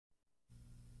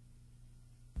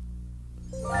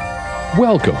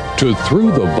Welcome to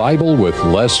Through the Bible with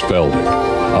Les Feldick,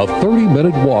 a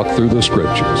 30-minute walk through the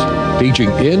Scriptures, teaching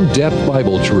in-depth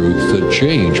Bible truths that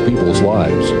change people's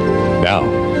lives. Now,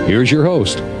 here's your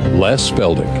host, Les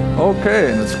Feldick.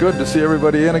 Okay, and it's good to see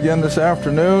everybody in again this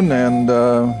afternoon, and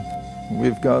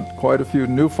we've got quite a few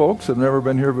new folks that have never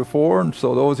been here before, and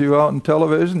so those of you out on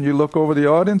television, you look over the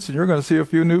audience, and you're going to see a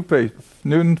few new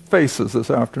faces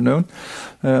this afternoon.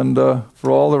 And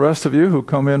for all the rest of you who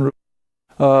come in,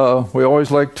 we always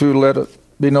like to let it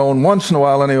be known once in a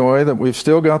while anyway that we've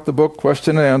still got the book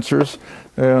Question and Answers,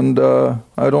 and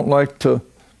I don't like to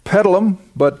peddle them,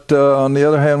 but on the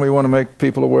other hand, we want to make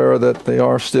people aware that they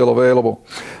are still available.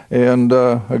 And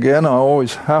again, I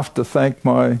always have to thank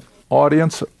my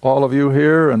audience, all of you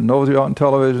here, and those of you out on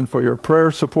television for your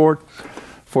prayer support,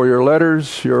 for your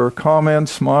letters, your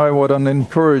comments. What an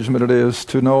encouragement it is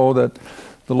to know that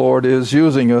the Lord is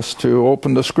using us to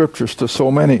open the Scriptures to so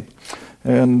many.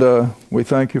 And we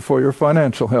thank you for your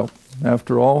financial help.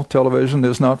 After all, television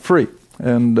is not free,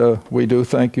 and we do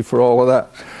thank you for all of that.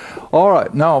 All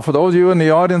right, now for those of you in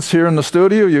the audience here in the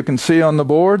studio, you can see on the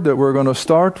board that we're going to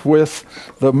start with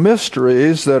the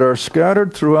mysteries that are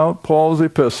scattered throughout Paul's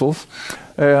epistles.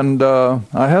 And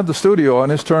I had the studio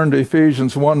on. It's turned to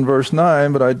Ephesians 1, verse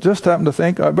 9, but I just happened to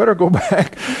think I better go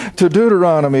back to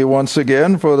Deuteronomy once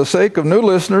again for the sake of new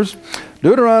listeners.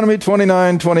 Deuteronomy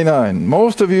 29:29.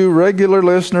 Most of you regular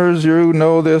listeners, you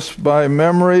know this by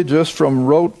memory just from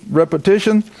rote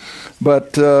repetition,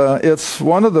 but it's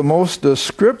one of the most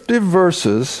descriptive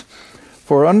verses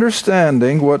for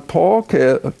understanding what Paul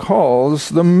calls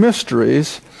the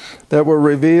mysteries that were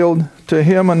revealed to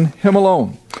him and him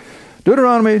alone.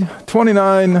 Deuteronomy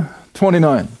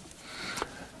 29:29.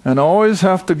 And I always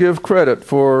have to give credit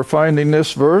for finding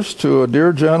this verse to a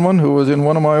dear gentleman who was in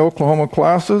one of my Oklahoma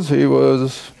classes. He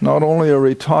was not only a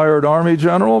retired Army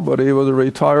general, but he was a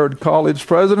retired college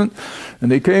president.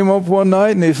 And he came up one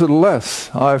night and he said, "Les,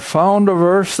 I found a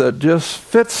verse that just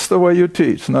fits the way you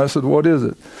teach." And I said, "What is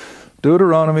it?"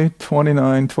 Deuteronomy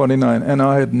 29:29, and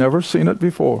I had never seen it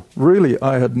before. Really,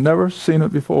 I had never seen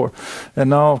it before.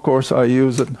 And now, of course, I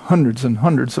use it hundreds and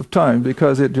hundreds of times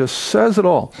because it just says it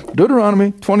all.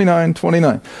 Deuteronomy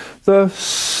 29:29. The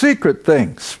secret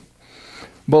things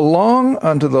belong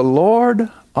unto the Lord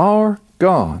our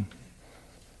God.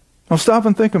 Now stop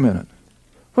and think a minute.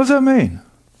 What does that mean?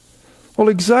 Well,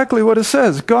 exactly what it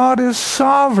says. God is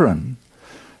sovereign.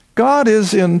 God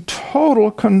is in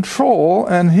total control,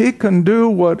 and He can do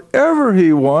whatever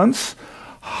He wants,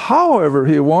 however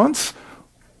He wants,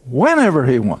 whenever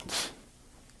He wants.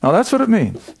 Now that's what it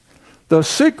means. The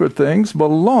secret things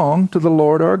belong to the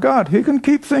Lord our God. He can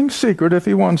keep things secret if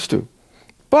He wants to.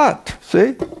 But,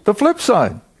 see, the flip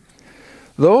side.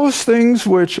 Those things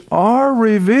which are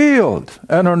revealed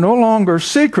and are no longer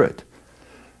secret,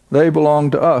 they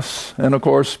belong to us. And of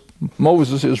course,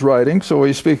 Moses is writing, so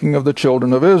he's speaking of the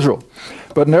children of Israel.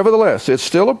 But nevertheless, it's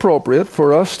still appropriate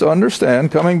for us to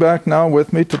understand, coming back now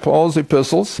with me to Paul's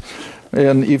epistles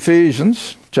in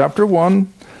Ephesians chapter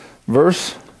 1,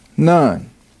 verse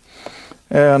 9.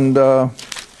 And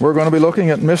we're going to be looking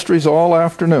at mysteries all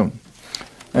afternoon.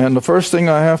 And the first thing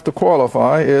I have to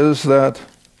qualify is that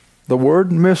the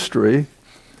word mystery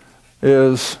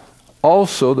is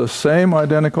also the same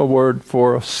identical word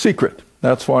for a secret.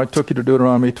 That's why I took you to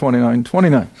Deuteronomy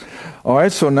 29:29. All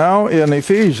right, so now in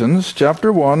Ephesians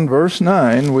chapter 1, verse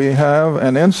 9, we have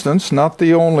an instance, not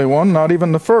the only one, not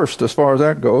even the first as far as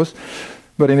that goes.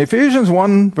 But in Ephesians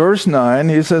 1, verse 9,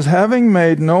 he says, "Having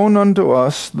made known unto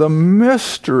us the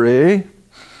mystery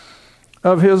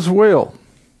of His will,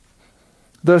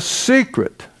 the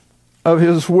secret of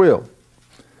His will,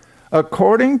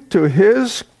 according to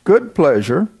His good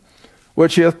pleasure,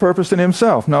 which He hath purposed in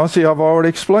Himself." Now, see, I've already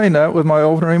explained that with my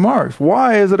opening remarks.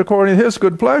 Why is it according to His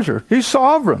good pleasure? He's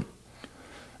sovereign.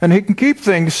 And He can keep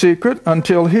things secret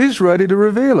until He's ready to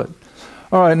reveal it.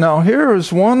 All right, now here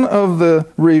is one of the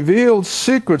revealed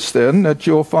secrets then that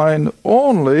you'll find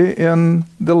only in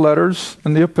the letters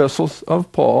and the epistles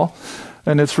of Paul.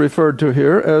 And it's referred to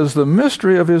here as the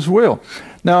mystery of His will.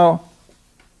 Now,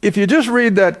 if you just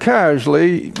read that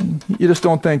casually, you just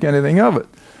don't think anything of it.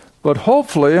 But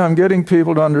hopefully I'm getting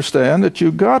people to understand that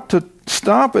you've got to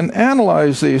stop and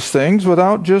analyze these things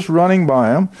without just running by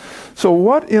them. So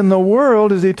what in the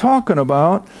world is he talking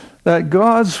about that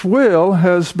God's will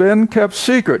has been kept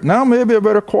secret? Now maybe I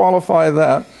better qualify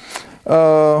that.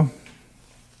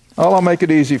 I'll make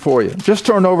it easy for you. Just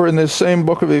turn over in this same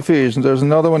book of Ephesians. There's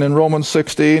another one in Romans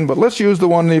 16, but let's use the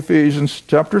one in Ephesians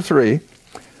chapter 3.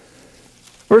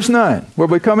 Verse 9, we'll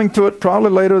be coming to it probably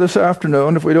later this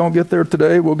afternoon. If we don't get there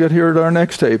today, we'll get here at our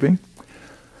next taping.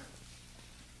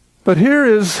 But here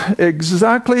is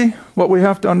exactly what we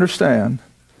have to understand.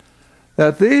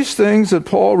 That these things that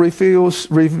Paul refers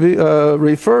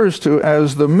to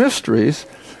as the mysteries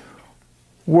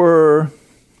were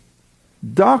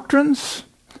doctrines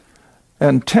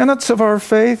and tenets of our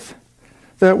faith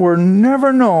that were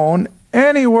never known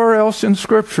anywhere else in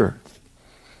Scripture.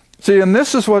 See, and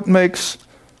this is what makes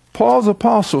Paul's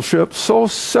apostleship so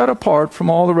set apart from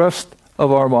all the rest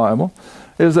of our Bible,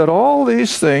 is that all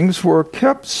these things were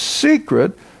kept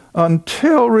secret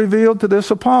until revealed to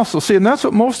this apostle. See, and that's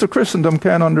what most of Christendom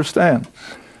can't understand.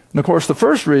 And of course, the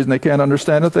first reason they can't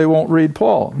understand it, they won't read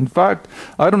Paul. In fact,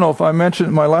 I don't know if I mentioned it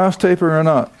in my last tape or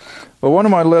not, but one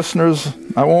of my listeners,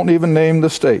 I won't even name the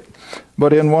state,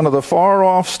 but in one of the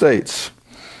far-off states,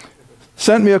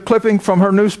 sent me a clipping from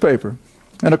her newspaper.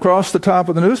 And across the top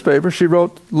of the newspaper, she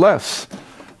wrote, "Les,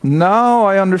 now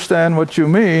I understand what you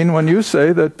mean when you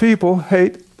say that people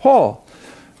hate Paul."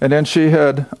 And then she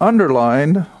had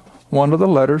underlined one of the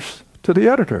letters to the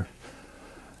editor.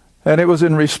 And it was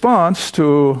in response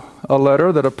to a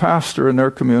letter that a pastor in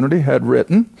their community had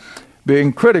written,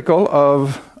 being critical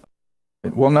of,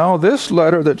 well, now this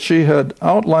letter that she had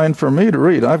outlined for me to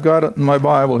read, I've got it in my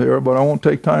Bible here, but I won't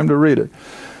take time to read it.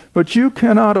 But you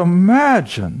cannot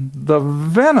imagine the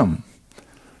venom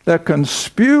that can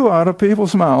spew out of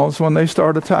people's mouths when they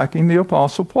start attacking the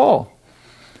Apostle Paul.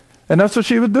 And that's what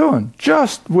she was doing,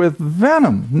 just with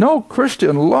venom, no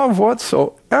Christian love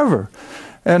whatsoever.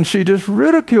 And she just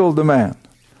ridiculed the man,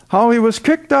 how he was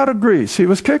kicked out of Greece, he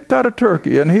was kicked out of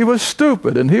Turkey, and he was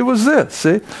stupid, and he was this,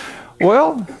 see?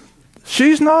 Well,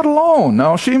 she's not alone.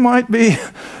 Now, she might be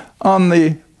on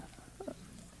the,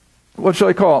 what shall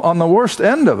I call it, on the worst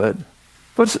end of it,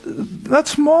 but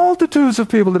that's multitudes of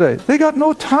people today. They got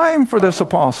no time for this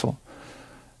apostle.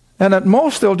 And at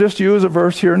most, they'll just use a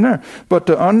verse here and there. But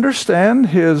to understand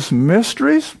his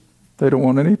mysteries, they don't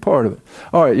want any part of it.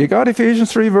 All right, you got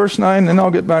Ephesians 3, verse 9, and I'll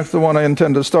get back to the one I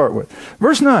intend to start with.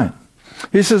 Verse 9,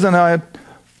 he says, "And I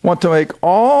want to make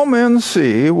all men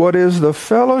see what is the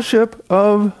fellowship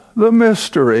of the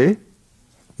mystery."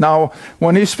 Now,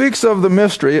 when he speaks of the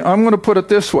mystery, I'm going to put it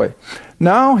this way.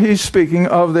 Now he's speaking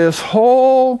of this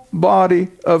whole body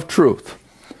of truth.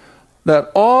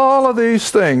 That all of these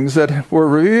things that were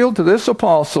revealed to this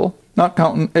apostle, not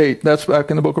counting 8, that's back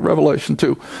in the book of Revelation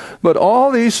 2, but all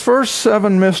these first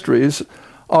 7 mysteries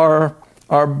are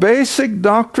basic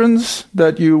doctrines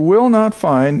that you will not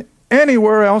find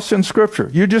anywhere else in Scripture.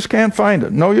 You just can't find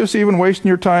it. No use even wasting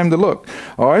your time to look.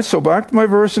 All right, so back to my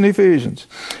verse in Ephesians.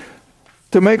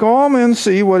 "To make all men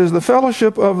see what is the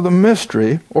fellowship of the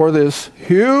mystery," or this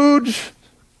huge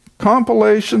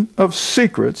compilation of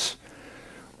secrets,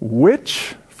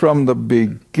 "which from the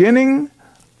beginning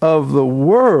of the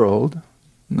world,"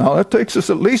 now that takes us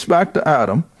at least back to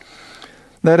Adam,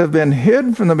 "that have been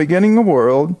hid from the beginning of the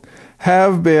world,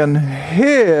 have been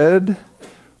hid,"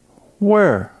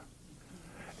 where?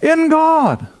 In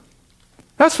God.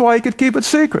 That's why he could keep it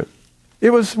secret.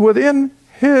 It was within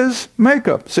his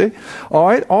makeup, see? All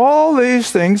right, all these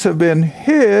things have been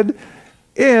hid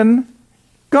in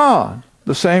God.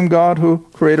 The same God who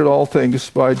created all things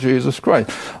by Jesus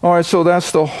Christ. All right, so that's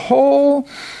the whole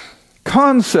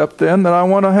concept then that I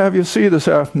want to have you see this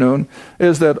afternoon,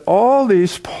 is that all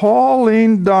these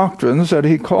Pauline doctrines that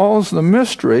he calls the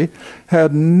mystery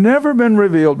had never been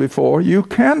revealed before. You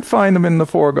can't find them in the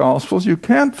 4 Gospels. You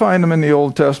can't find them in the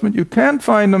Old Testament. You can't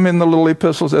find them in the little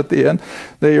epistles at the end.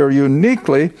 They are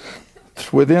uniquely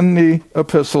within the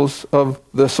epistles of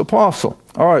this apostle.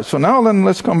 All right, so now then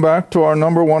let's come back to our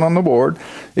number 1 on the board,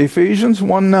 Ephesians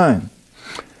 1:9.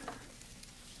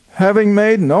 "Having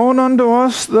made known unto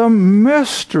us the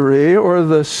mystery," or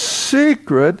the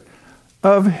secret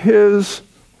of his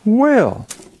will.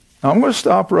 Now, I'm going to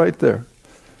stop right there.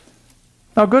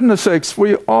 Now, goodness sakes,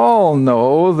 we all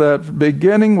know that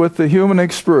beginning with the human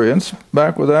experience,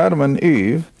 back with Adam and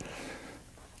Eve,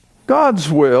 God's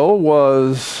will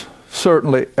was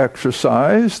certainly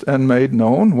exercised and made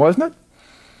known, wasn't it?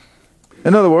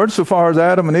 In other words, so far as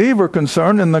Adam and Eve were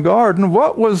concerned in the garden,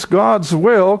 what was God's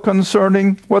will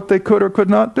concerning what they could or could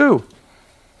not do?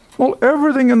 Well,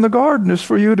 everything in the garden is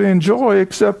for you to enjoy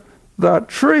except that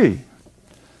tree.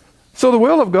 So the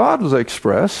will of God was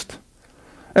expressed.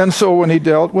 And so when he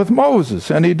dealt with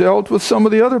Moses, and he dealt with some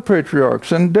of the other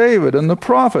patriarchs, and David, and the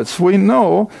prophets, we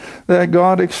know that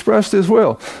God expressed his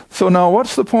will. So now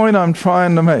what's the point I'm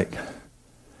trying to make?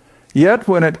 Yet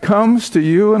when it comes to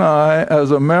you and I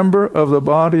as a member of the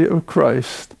body of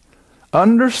Christ,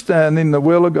 understanding the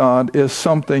will of God is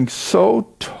something so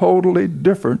totally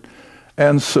different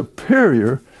and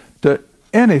superior to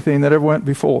anything that ever went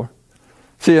before.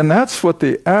 See, and that's what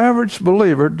the average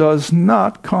believer does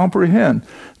not comprehend,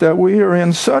 that we are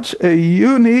in such a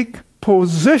unique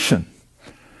position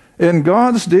in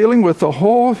God's dealing with the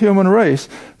whole human race,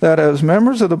 that as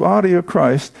members of the body of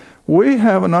Christ, we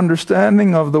have an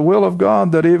understanding of the will of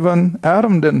God that even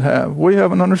Adam didn't have. We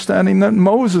have an understanding that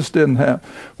Moses didn't have.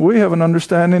 We have an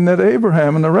understanding that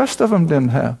Abraham and the rest of them didn't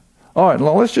have. All right,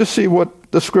 well, let's just see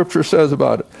what the Scripture says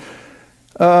about it.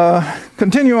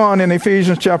 Continue on in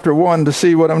Ephesians chapter 1 to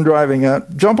see what I'm driving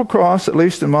at. Jump across, at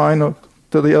least in mine,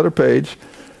 to the other page.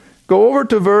 Go over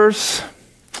to verse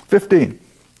 15.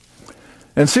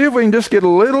 And see if we can just get a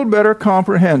little better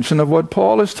comprehension of what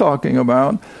Paul is talking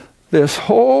about. This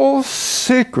whole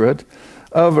secret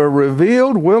of a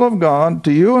revealed will of God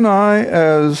to you and I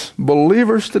as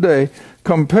believers today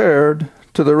compared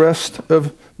to the rest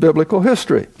of biblical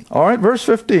history. All right, verse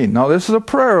 15. Now this is a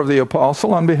prayer of the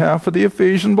apostle on behalf of the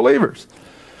Ephesian believers.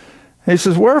 He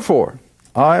says, "Wherefore,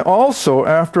 I also,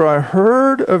 after I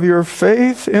heard of your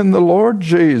faith in the Lord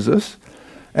Jesus,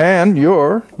 and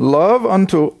your love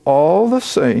unto all the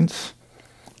saints,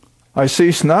 I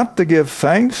cease not to give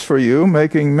thanks for you,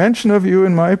 making mention of you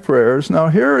in my prayers." Now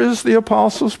here is the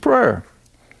apostle's prayer.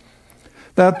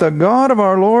 "That the God of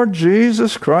our Lord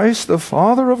Jesus Christ, the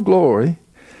Father of glory,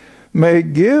 may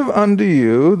give unto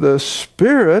you the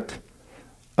spirit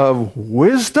of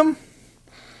wisdom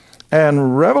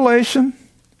and revelation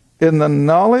in the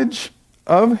knowledge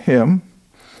of him,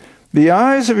 the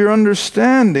eyes of your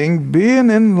understanding being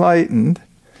enlightened,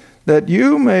 that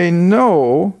you may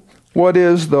know what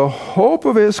is the hope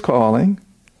of his calling."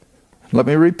 Let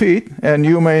me repeat, "and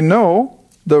you may know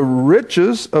the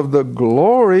riches of the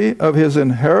glory of his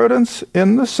inheritance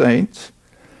in the saints,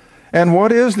 and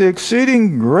what is the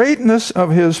exceeding greatness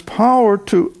of his power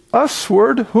to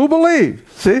usward who believe."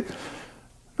 See?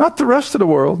 Not the rest of the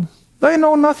world. They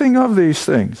know nothing of these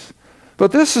things.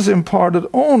 But this is imparted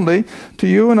only to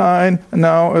you and I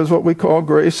now as what we call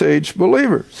grace age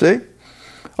believers. See?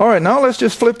 All right, now let's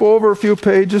just flip over a few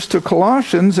pages to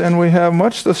Colossians, and we have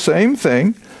much the same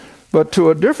thing, but to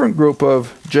a different group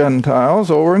of Gentiles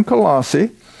over in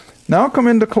Colossae. Now come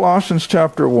into Colossians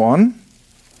chapter 1.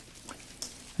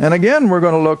 And again, we're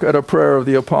going to look at a prayer of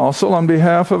the apostle on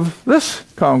behalf of this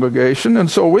congregation. And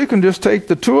so we can just take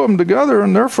the two of them together,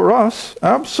 and they're for us.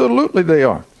 Absolutely they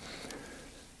are.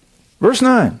 Verse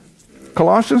 9,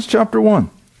 Colossians chapter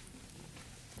 1.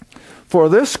 "For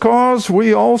this cause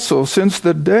we also, since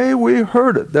the day we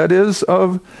heard it," that is,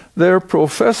 of their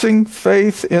professing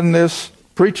faith in this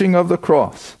preaching of the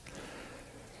cross,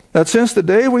 "that since the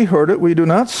day we heard it, we do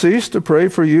not cease to pray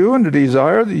for you and to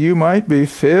desire that you might be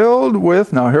filled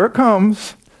with," now here it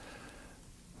comes,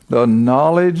 "the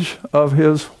knowledge of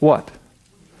his" what?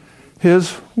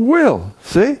 His will.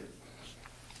 See?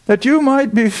 "That you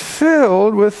might be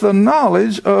filled with the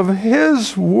knowledge of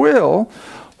his will."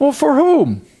 Well, for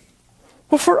whom?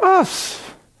 Well, for us.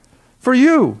 For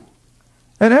you.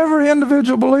 And every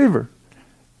individual believer.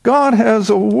 God has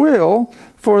a will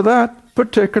for that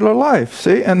particular life.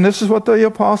 See? And this is what the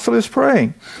apostle is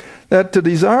praying. "That to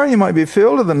desire you might be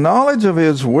filled with the knowledge of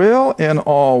his will in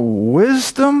all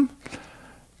wisdom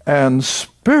and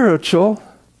spiritual,"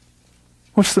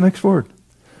 what's the next word?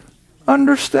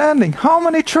 "Understanding." How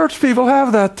many church people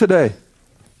have that today?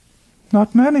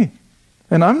 Not many.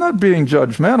 And I'm not being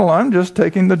judgmental. I'm just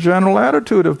taking the general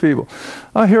attitude of people.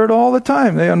 I hear it all the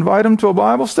time. They invite them to a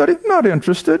Bible study. Not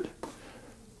interested.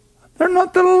 They're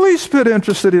not the least bit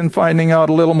interested in finding out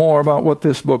a little more about what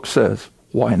this book says.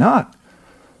 Why not?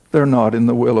 They're not in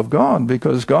the will of God,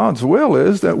 because God's will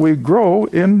is that we grow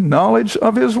in knowledge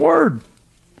of his word.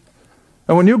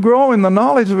 And when you grow in the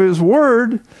knowledge of his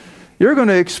word, you're going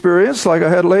to experience, like I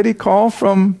had a lady call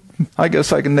from, I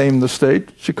guess I can name the state.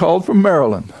 She called from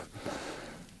Maryland.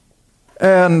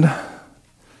 And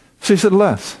she said,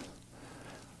 "Les,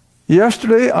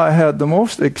 yesterday I had the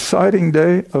most exciting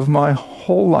day of my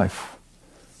whole life."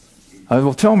 I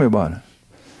will tell me about it.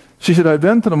 She said, "I'd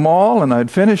been to the mall and I'd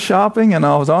finished shopping and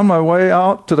I was on my way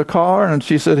out to the car." And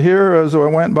she said, "Here, as I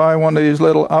went by one of these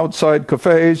little outside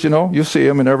cafes, you see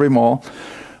them in every mall.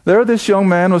 There this young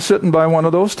man was sitting by one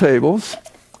of those tables,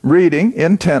 reading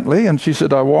intently." And she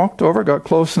said, "I walked over, got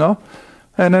close enough,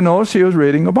 and I noticed he was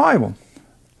reading a Bible.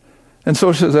 And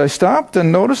so she says, I stopped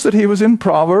and noticed that he was in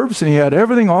Proverbs, and he had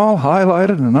everything all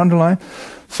highlighted and underlined.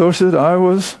 So she said, I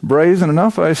was brazen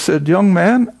enough. I said, 'Young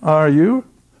man, are you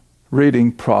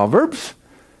reading Proverbs?'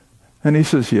 And he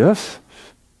says, 'Yes.'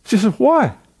 She says,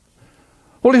 'Why?'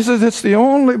 Well, he says, 'It's the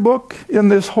only book in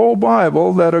this whole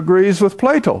Bible that agrees with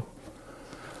Plato.'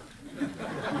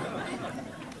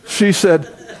 She said,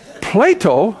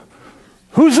 'Plato?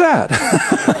 Who's that?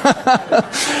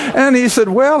 And he said,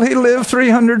 well, he lived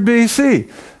 300 BC.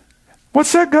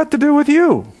 What's that got to do with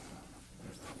you?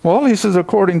 Well, he says,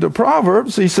 according to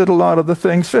Proverbs, he said a lot of the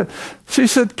things fit. She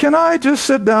said, can I just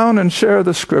sit down and share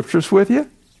the scriptures with you?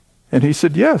 And he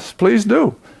said, yes, please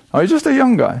do. He's just a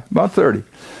young guy, about 30.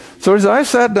 So as I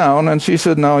sat down, and she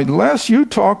said, now, unless you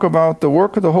talk about the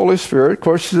work of the Holy Spirit, of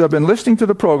course, she said, I've been listening to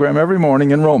the program every morning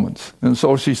in Romans. And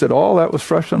so she said, all that was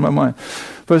fresh on my mind.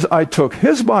 But I took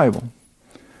his Bible,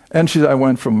 and she said, I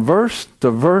went from verse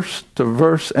to verse to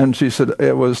verse, and she said,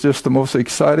 it was just the most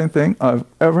exciting thing I've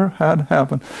ever had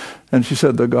happen. And she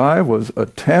said, the guy was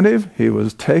attentive. He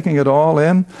was taking it all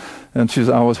in. And she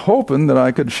said, I was hoping that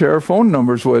I could share phone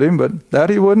numbers with him, but that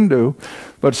he wouldn't do.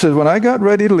 But she said, when I got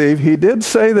ready to leave, he did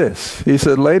say this. He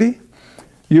said, lady,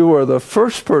 you are the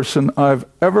first person I've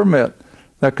ever met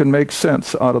that can make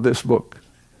sense out of this book.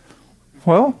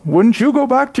 Well, wouldn't you go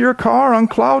back to your car on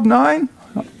cloud 9?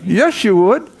 Yes, you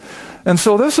would. And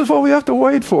so this is what we have to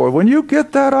wait for. When you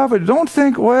get that off, don't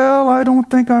think, well, I don't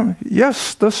think I'm...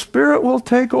 Yes, the Spirit will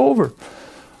take over.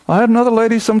 I had another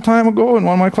lady some time ago in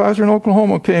one of my classes in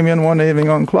Oklahoma came in one evening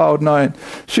on cloud 9.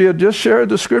 She had just shared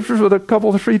the scriptures with a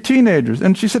couple of 3 teenagers.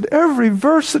 And she said, every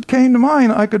verse that came to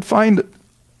mind, I could find it.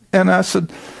 And I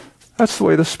said, that's the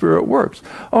way the Spirit works.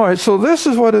 All right, so this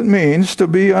is what it means to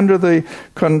be under the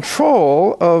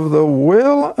control of the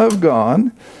will of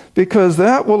God, because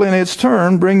that will in its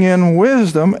turn bring in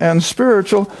wisdom and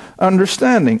spiritual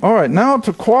understanding. All right, now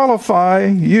to qualify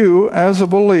you as a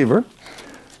believer,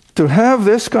 to have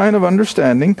this kind of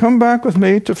understanding, come back with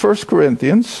me to 1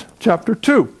 Corinthians chapter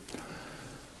 2.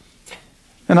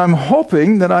 And I'm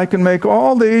hoping that I can make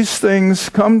all these things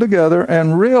come together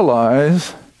and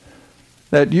realize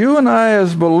that you and I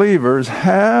as believers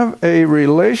have a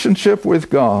relationship with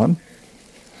God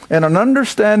and an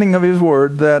understanding of His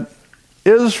Word that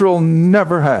Israel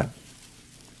never had.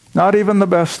 Not even the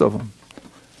best of them.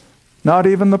 Not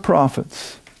even the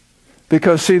prophets.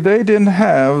 Because, see, they didn't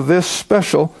have this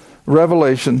special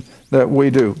revelation that we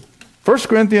do. 1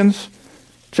 Corinthians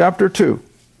chapter 2.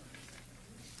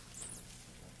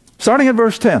 Starting at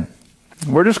verse 10.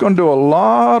 We're just going to do a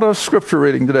lot of scripture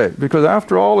reading today, because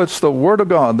after all, it's the Word of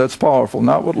God that's powerful,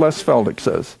 not what Les Feldick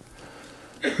says.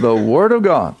 The Word of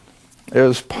God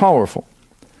is powerful.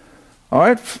 All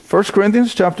right, 1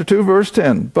 Corinthians chapter 2, verse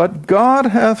 10. But God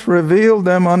hath revealed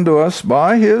them unto us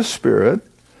by His Spirit,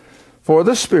 for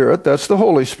the Spirit, that's the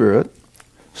Holy Spirit,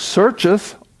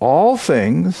 searcheth all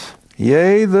things,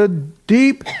 yea, the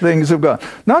deep things of God.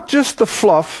 Not just the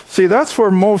fluff. See, that's where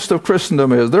most of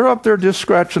Christendom is. They're up there just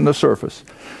scratching the surface.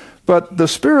 But the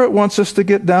Spirit wants us to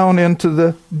get down into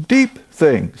the deep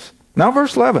things. Now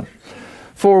verse 11.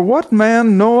 For what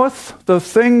man knoweth the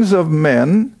things of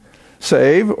men,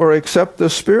 save or except the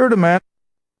Spirit of man,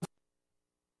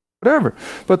 whatever.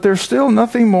 But there's still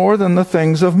nothing more than the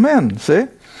things of men, see?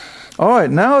 All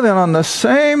right, now then, on the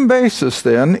same basis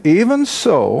then, even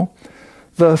so,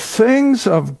 the things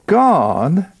of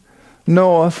God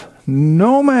knoweth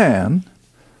no man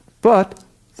but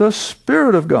the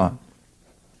Spirit of God.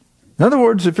 In other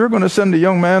words, if you're going to send a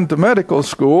young man to medical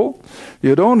school,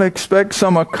 you don't expect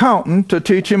some accountant to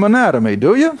teach him anatomy,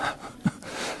 do you?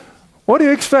 What do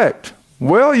you expect?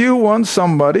 Well, you want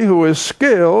somebody who is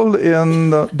skilled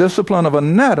in the discipline of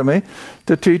anatomy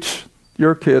to teach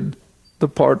your kid the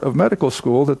part of medical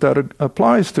school that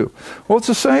applies to. Well, it's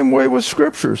the same way with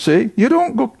Scripture, see? You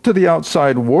don't go to the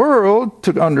outside world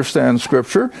to understand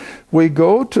Scripture. We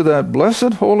go to that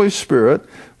blessed Holy Spirit,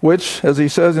 which, as he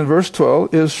says in verse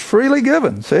 12, is freely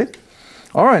given, see?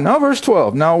 All right, now verse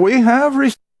 12. Now we have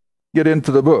received, get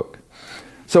into the book.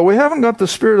 So we haven't got the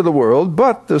spirit of the world,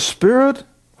 but the Spirit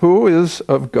who is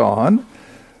of God,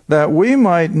 that we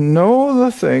might know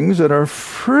the things that are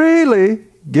freely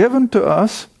given to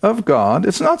us of God.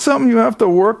 It's not something you have to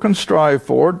work and strive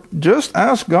for. Just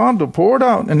ask God to pour it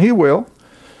out, and He will.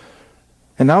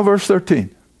 And now verse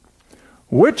 13.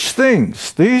 Which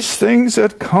things, these things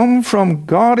that come from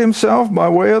God Himself by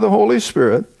way of the Holy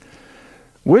Spirit,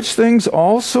 which things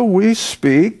also we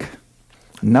speak,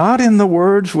 not in the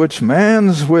words which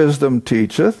man's wisdom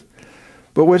teacheth,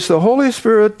 but which the Holy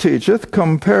Spirit teacheth,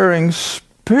 comparing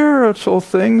spiritual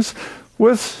things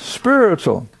with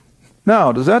spiritual.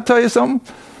 Now, does that tell you something?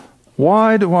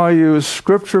 Why do I use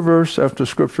scripture verse after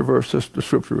scripture verse after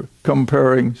scripture verse,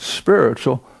 comparing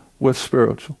spiritual with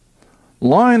spiritual?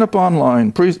 Line upon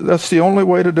line. That's the only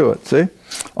way to do it, see?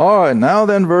 All right, now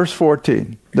then verse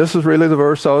 14. This is really the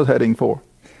verse I was heading for.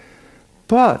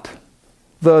 But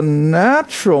the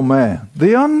natural man,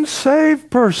 the unsaved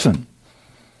person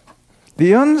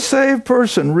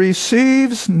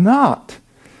receives not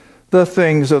the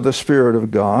things of the Spirit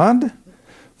of God,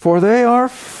 for they are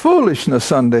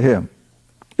foolishness unto him.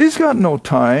 He's got no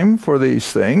time for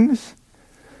these things.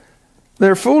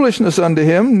 They're foolishness unto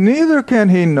him, neither can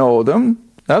he know them.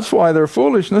 That's why they're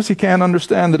foolishness. He can't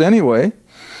understand it anyway.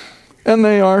 And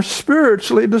they are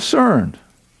spiritually discerned.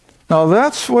 Now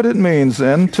that's what it means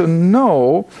then to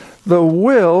know the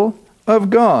will of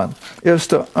God, is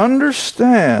to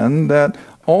understand that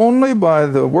only by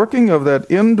the working of that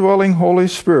indwelling Holy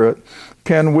Spirit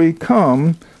can we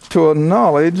come to a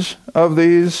knowledge of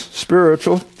these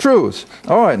spiritual truths.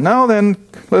 All right, now then,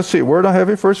 let's see, where did I have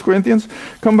you? 1 Corinthians?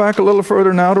 Come back a little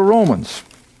further now to Romans.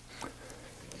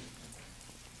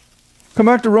 Come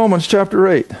back to Romans chapter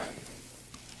 8.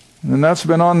 And that's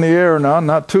been on the air now,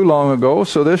 not too long ago,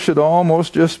 so this should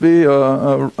almost just be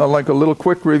like a little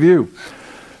quick review.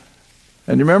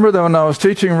 And you remember that when I was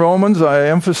teaching Romans, I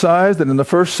emphasized that in the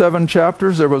first 7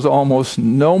 chapters there was almost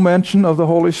no mention of the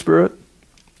Holy Spirit.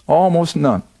 Almost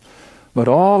none. But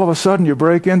all of a sudden you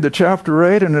break into chapter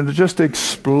 8 and it just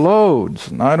explodes.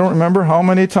 And I don't remember how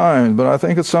many times, but I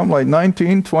think it's something like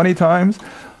 19, 20 times.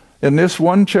 In this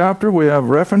one chapter we have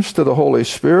reference to the Holy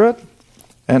Spirit,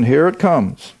 and here it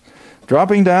comes.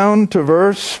 Dropping down to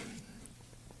verse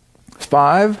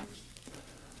 5.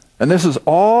 And this is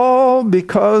all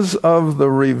because of the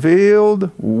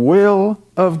revealed will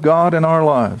of God in our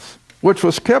lives, which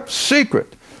was kept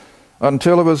secret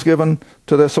until it was given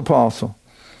to this apostle.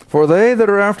 For they that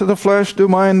are after the flesh do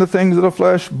mind the things of the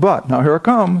flesh, but, now here it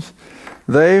comes,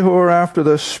 they who are after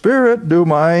the Spirit do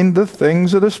mind the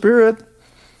things of the Spirit.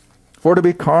 For to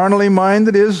be carnally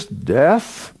minded is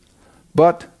death,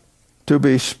 but to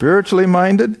be spiritually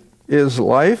minded is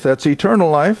life, that's eternal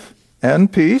life,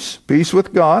 and peace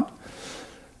with God.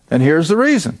 And here's the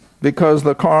reason. Because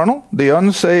the carnal, the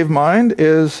unsaved mind,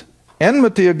 is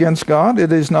enmity against God.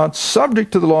 It is not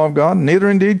subject to the law of God, neither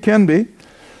indeed can be.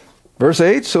 Verse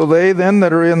 8, so they then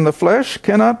that are in the flesh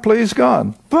cannot please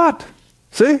God. But,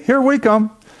 see, here we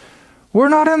come. We're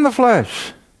not in the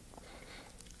flesh.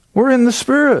 We're in the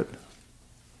Spirit.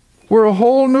 We're a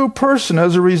whole new person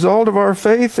as a result of our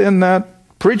faith in that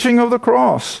preaching of the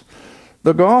cross,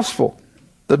 the gospel,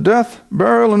 the death,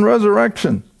 burial, and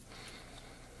resurrection.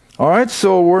 All right,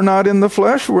 so we're not in the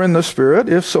flesh, we're in the Spirit,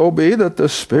 if so be that the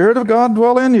Spirit of God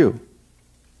dwell in you.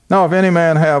 Now, if any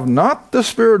man have not the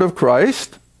Spirit of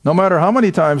Christ, no matter how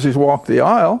many times he's walked the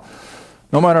aisle,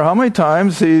 no matter how many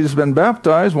times he's been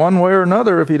baptized one way or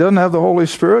another, if he doesn't have the Holy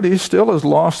Spirit, he's still as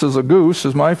lost as a goose,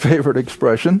 is my favorite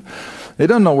expression. He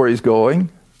doesn't know where he's going.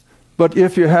 But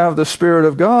if you have the Spirit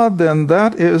of God, then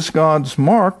that is God's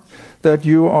mark that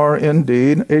you are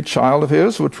indeed a child of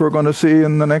His, which we're going to see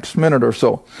in the next minute or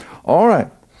so. All right.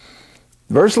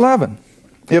 Verse 11.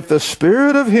 If the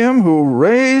Spirit of Him who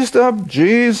raised up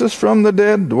Jesus from the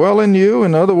dead dwell in you,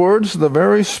 in other words, the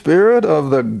very Spirit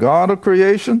of the God of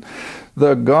creation,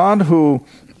 the God who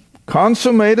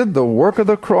consummated the work of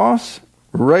the cross,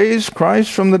 raised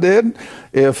Christ from the dead,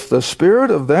 if the Spirit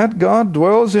of that God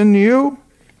dwells in you,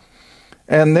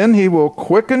 and then He will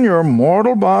quicken your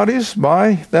mortal bodies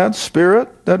by that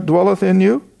Spirit that dwelleth in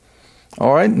you.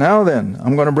 All right, now then,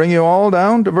 I'm going to bring you all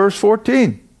down to verse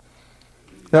 14.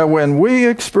 That when we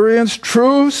experience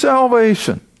true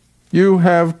salvation, you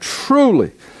have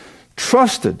truly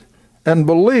trusted and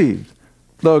believed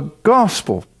the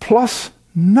gospel plus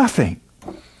nothing.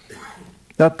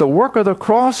 That the work of the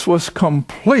cross was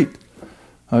complete.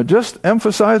 I just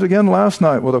emphasized again last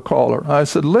night with a caller. I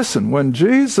said, listen, when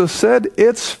Jesus said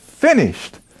it's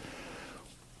finished,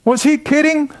 was He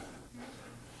kidding?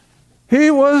 He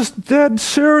was dead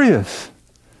serious.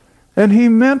 And He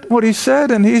meant what He said,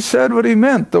 and He said what He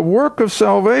meant. The work of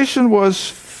salvation was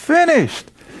finished.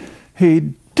 He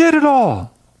did it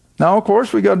all. Now, of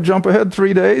course, we got to jump ahead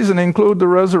 3 days and include the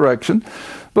resurrection.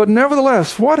 But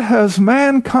nevertheless, what has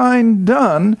mankind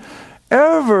done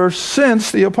ever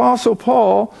since the Apostle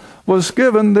Paul was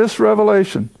given this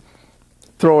revelation?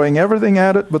 Throwing everything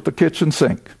at it but the kitchen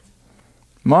sink.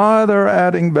 They're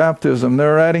adding baptism,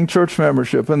 they're adding church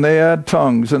membership, and they add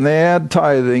tongues, and they add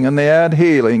tithing, and they add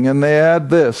healing, and they add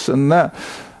this and that.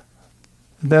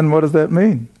 Then what does that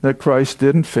mean? That Christ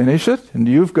didn't finish it, and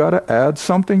you've got to add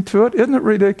something to it? Isn't it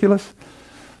ridiculous?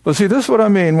 But see, this is what I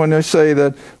mean when I say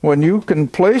that when you can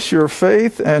place your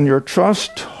faith and your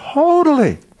trust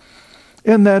totally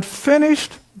in that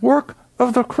finished work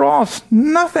of the cross,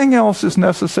 nothing else is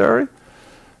necessary.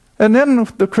 And then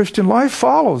the Christian life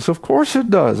follows. Of course it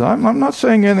does. I'm not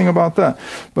saying anything about that.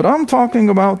 But I'm talking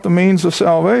about the means of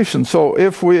salvation. So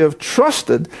if we have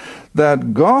trusted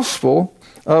that gospel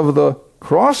of the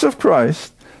cross of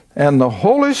Christ, and the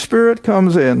Holy Spirit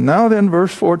comes in, now then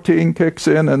verse 14 kicks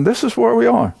in, and this is where we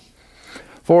are.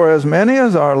 For as many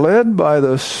as are led by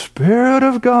the Spirit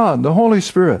of God, the Holy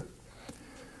Spirit,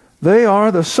 they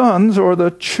are the sons or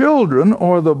the children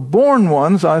or the born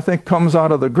ones, I think comes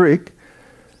out of the Greek,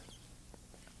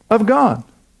 of God.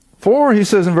 For, he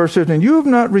says in verse 15, you have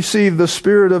not received the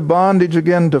spirit of bondage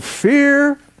again to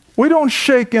fear. We don't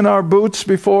shake in our boots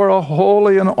before a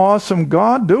holy and awesome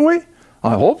God, do we?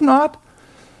 I hope not.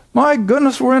 My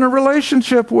goodness, we're in a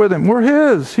relationship with him. We're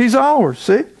his. He's ours,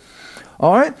 see?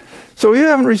 All right? So you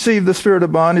haven't received the spirit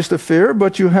of bondage to fear,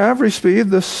 but you have received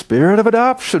the spirit of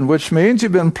adoption, which means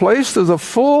you've been placed as a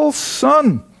full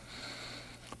son.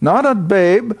 Not a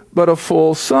babe, but a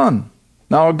full son.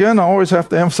 Now again, I always have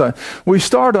to emphasize, we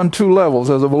start on two levels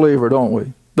as a believer, don't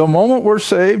we? The moment we're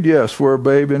saved, yes, we're a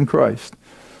babe in Christ.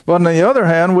 But on the other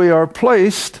hand, we are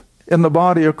placed in the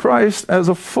body of Christ as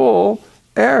a full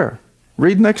heir.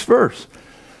 Read next verse.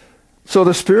 So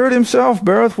the Spirit himself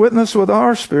beareth witness with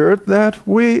our spirit that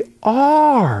we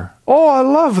are. Oh, I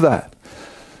love that.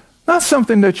 Not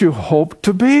something that you hope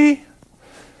to be.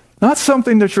 Not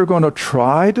something that you're going to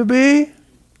try to be.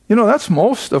 You know, that's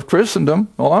most of Christendom.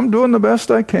 Well, I'm doing the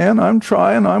best I can. I'm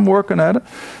trying. I'm working at it.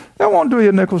 That won't do you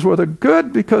a nickel's worth of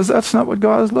good, because that's not what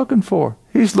God is looking for.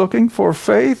 He's looking for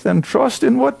faith and trust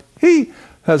in what he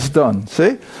has done.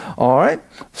 See? All right?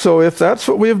 So if that's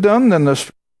what we have done, then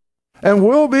the and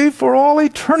will be for all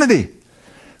eternity.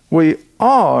 We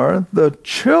are the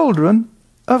children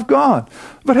of God.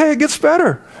 But hey, it gets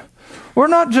better. We're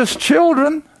not just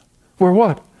children. We're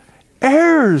what?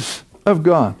 Heirs of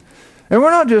God. And we're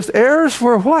not just heirs,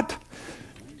 we're what?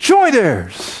 Joint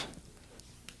heirs.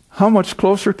 How much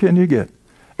closer can you get?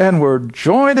 And we're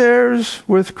joint heirs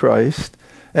with Christ.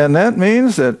 And that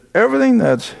means that everything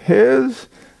that's his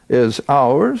is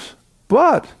ours.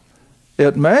 But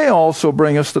it may also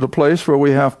bring us to the place where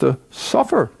we have to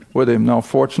suffer with him. Now,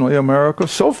 fortunately, America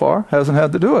so far hasn't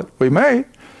had to do it. We may,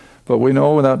 but we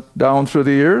know that down through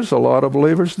the years, a lot of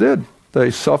believers did.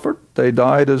 They suffered. They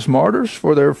died as martyrs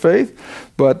for their faith.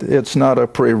 But it's not a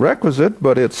prerequisite,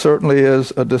 but it certainly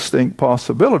is a distinct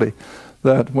possibility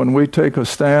that when we take a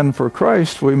stand for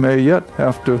Christ, we may yet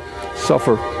have to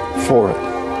suffer for it.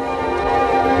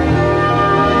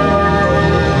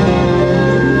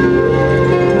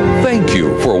 Thank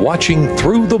you for watching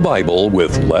Through the Bible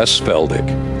with Les Feldick.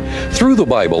 Through the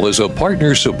Bible is a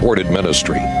partner-supported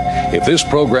ministry. If this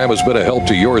program has been a help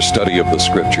to your study of the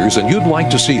Scriptures and you'd like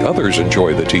to see others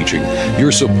enjoy the teaching,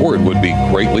 your support would be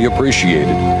greatly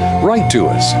appreciated. Write to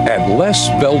us at Les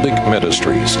Feldick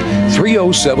Ministries,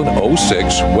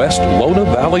 30706 West Lona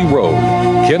Valley Road,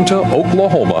 Kinta,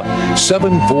 Oklahoma,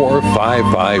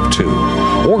 74552.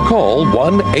 Or call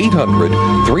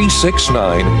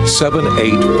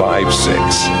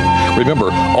 1-800-369-7856.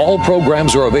 Remember, all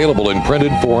programs are available in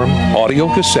printed form, audio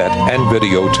cassette, and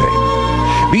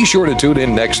videotape. Be sure to tune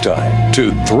in next time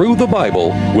to Through the Bible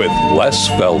with Les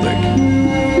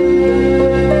Feldick.